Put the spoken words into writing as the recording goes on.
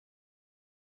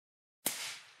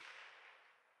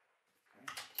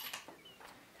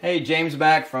Hey, James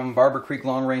back from Barbourcreek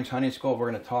Long Range Hunting School.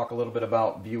 We're going to talk a little bit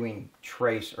about viewing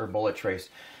trace or bullet trace.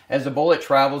 As the bullet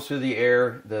travels through the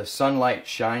air, the sunlight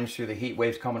shines through the heat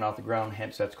waves coming off the ground,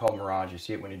 hence that's called mirage. You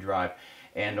see it when you drive.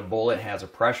 And the bullet has a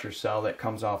pressure cell that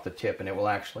comes off the tip and it will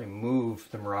actually move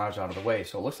the mirage out of the way.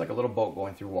 So it looks like a little boat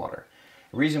going through water.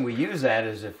 The reason we use that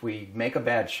is if we make a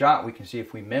bad shot, we can see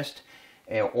if we missed,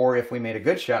 or if we made a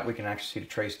good shot, we can actually see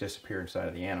the trace disappear inside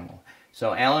of the animal.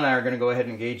 So Alan and I are going to go ahead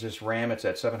and engage this ram. It's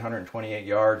at 728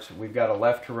 yards. We've got a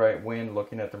left to right wind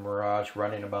looking at the mirage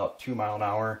running about 2 mile an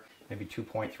hour, maybe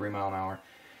 2.3 mile an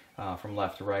hour from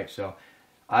left to right. So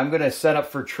I'm going to set up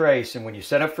for trace, and when you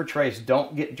set up for trace,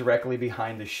 don't get directly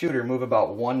behind the shooter. Move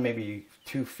about 1, maybe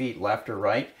 2 feet left or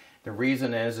right. The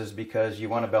reason is because you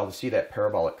want to be able to see that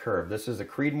parabolic curve. This is a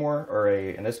Creedmoor, or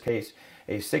in this case,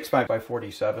 a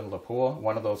 6.5x47 Lapua,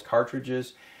 one of those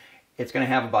cartridges. It's going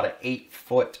to have about an 8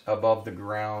 foot above the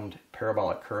ground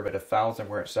parabolic curve. At 1,000,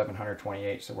 we're at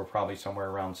 728, so we're probably somewhere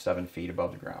around 7 feet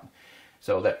above the ground.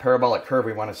 So that parabolic curve,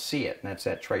 we want to see it, and that's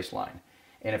that trace line.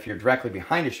 And if you're directly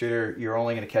behind a shooter, you're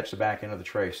only going to catch the back end of the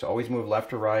trace. So always move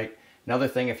left or right. Another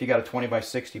thing, if you got a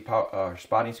 20x60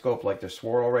 spotting scope like the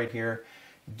Swirl right here,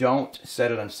 don't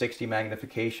set it on 60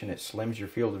 magnification. It slims your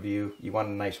field of view. You want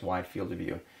a nice wide field of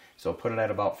view. So put it at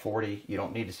about 40. You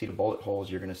don't need to see the bullet holes.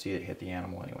 You're going to see it hit the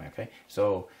animal anyway, okay?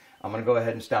 So I'm going to go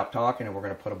ahead and stop talking, and we're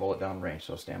going to put a bullet down range.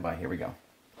 So stand by. Here we go.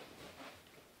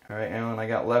 All right, Alan, I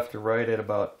got left to right at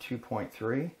about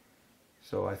 2.3.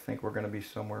 So I think we're going to be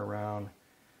somewhere around,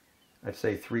 I'd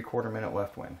say 3/4 minute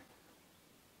left wind.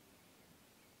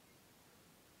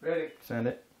 Ready. Send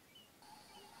it.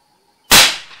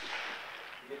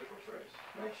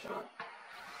 Nice shot.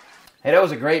 Hey, that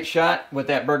was a great shot with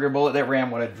that burger bullet. That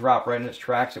ram would have dropped right in its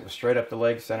tracks. It was straight up the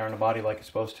leg, center in the body like it's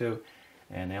supposed to.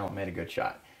 And Alan made a good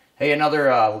shot. Hey, another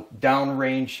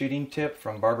downrange shooting tip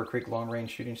from Barbourcreek Long Range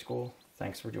Shooting School.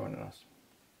 Thanks for joining us.